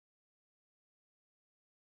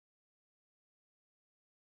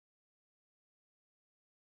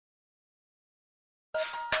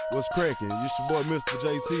What's cracking? It's your boy Mr.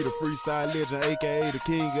 JT, the freestyle legend, aka the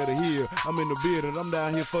king of the hill. I'm in the building, I'm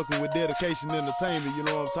down here fucking with dedication entertainment, you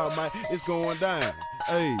know what I'm talking about? It's going down.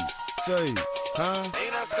 Hey, say, huh?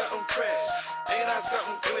 Ain't I something fresh? Ain't I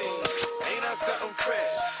something clean? Ain't I something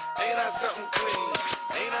fresh? Ain't I something clean?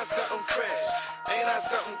 Ain't I something fresh? Ain't I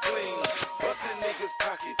something clean? Bustin' niggas'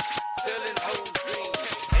 pockets, selling hoes dreams.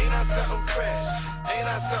 Ain't I something fresh?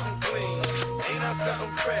 Ain't I something clean? Ain't I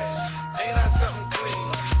something fresh? Ain't I something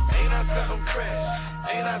clean? Ain't I something fresh?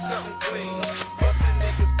 Ain't I something clean? Bustin'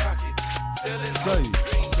 niggas' pockets, selling hoes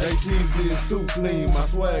dreams. JT's is too clean, my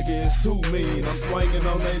swag is too mean. I'm swinging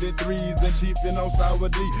on 83s and chiefing on sour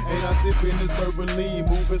D. Ain't I sipping this purple lean,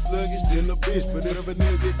 moving sluggish than a bitch. But if a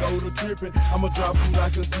nigga go to tripping, I'ma drop him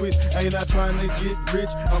like a switch. Ain't I trying to get rich?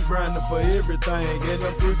 I'm grinding for everything, and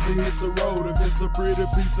I'm quick to hit the road if it's a pretty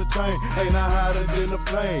piece of chain. Ain't I hotter than a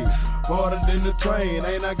flame, harder than the train?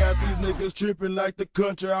 Ain't I got these niggas tripping like the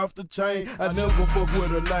country off the chain? I never fuck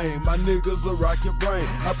with a lame, my niggas will rock your brain.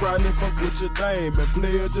 I probably fuck with your dame and play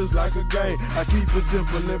it just like a game. I keep it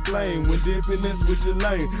simple and plain when dipping and switching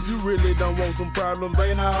lane. You really don't want some problems,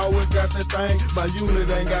 ain't I always got that thing? My unit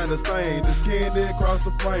ain't got a stain, it's candy across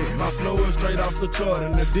the frame. My flow is straight off the chart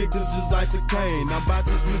and addicted just like the cane. I'm about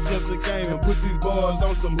to switch up the game and put these bars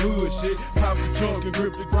on some hood shit. Pop the trunk and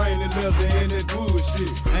grip the grain and leather in that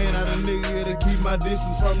bullshit. Ain't I the nigga to keep my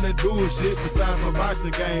distance from that bullshit? Besides my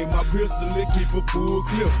boxing game, my pistol it keep a full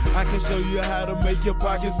clip. I can show you how to make your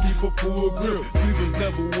pockets keep a full grip. Sleepers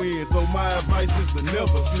never win, so my advice is to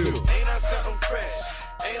never slip. Ain't I something fresh?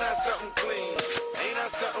 Ain't I something clean? Ain't I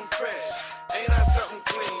something fresh? Ain't I something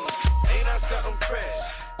clean? Ain't I something fresh?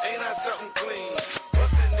 Ain't I something clean?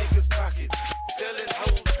 Bustin' niggas' pockets, selling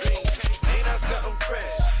hoes dreams. Ain't I something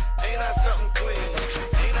fresh? Ain't I something clean?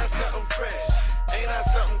 Ain't I something fresh? Ain't I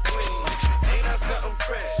something clean? Ain't I something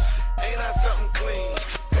fresh? Ain't I something clean?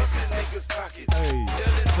 Bustin' niggas' pockets, selling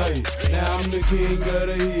hoes dreams. Now I'm the king of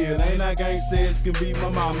the hill. Ain't I gangsta as can be? My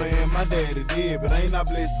mama and my daddy did, but ain't I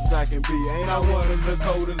blessed as I can be? Ain't I one of the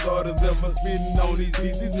coldest artists ever spitting on these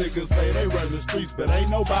beats? These niggas say they run the streets, but ain't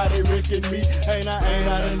nobody wrecking me. Ain't I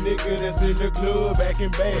the nigga that's in the club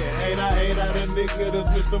acting bad? Ain't I the nigga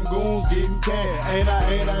that's with them goons getting cash? Ain't I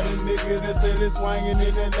the nigga that steady swinging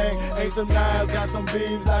in that neck? Ain't them knives got them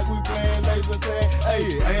beams like we playing laser tag? Hey,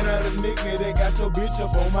 ain't I the nigga that got your bitch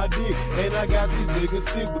up on my dick? Ain't I got these niggas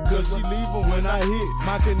sick because she leaving when I hit?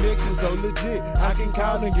 My connection so legit, I can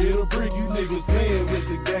count and get a brick. You niggas playing with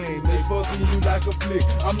the game, they fucking you like a flick.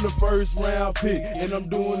 I'm the first round pick, and I'm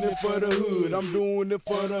doing it for the hood. I'm doing it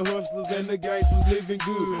for the hustlers and the gangsters living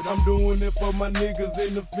good. I'm doing it for my niggas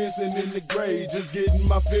in the fence and in the grave, just getting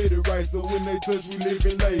my fitted right, so when they touch we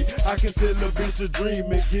living late. I can sell a bitch a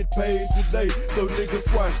dream and get paid today, so niggas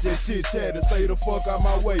squash that chit chat and stay the fuck out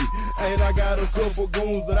my way. Ain't I got a couple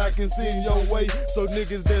goons that I can send your way, so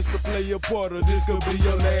niggas that's to play a part of this could be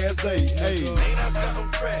your last day. Hey. Ain't I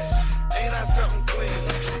something fresh? Ain't I something clean?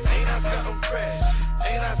 Ain't I something fresh?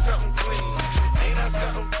 Ain't I something clean? Ain't I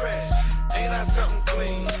something fresh? Ain't I something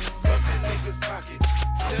clean? Bustin' niggas' pockets,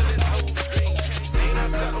 selling hoes dreams. Ain't I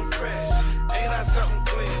something fresh? Ain't I something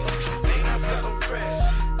clean? Ain't I something fresh?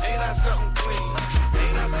 Ain't I something clean?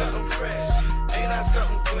 Ain't I something fresh? Ain't I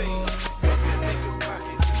something clean? Bustin' niggas'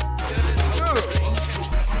 pockets, selling hoes dreams.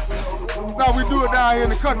 Now we do it down here in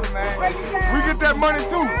the country, man. We get that money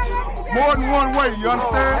too. More than one way, you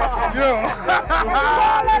understand? Yeah.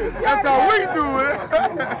 That's how we do it.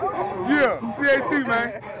 Yeah, CAT, man.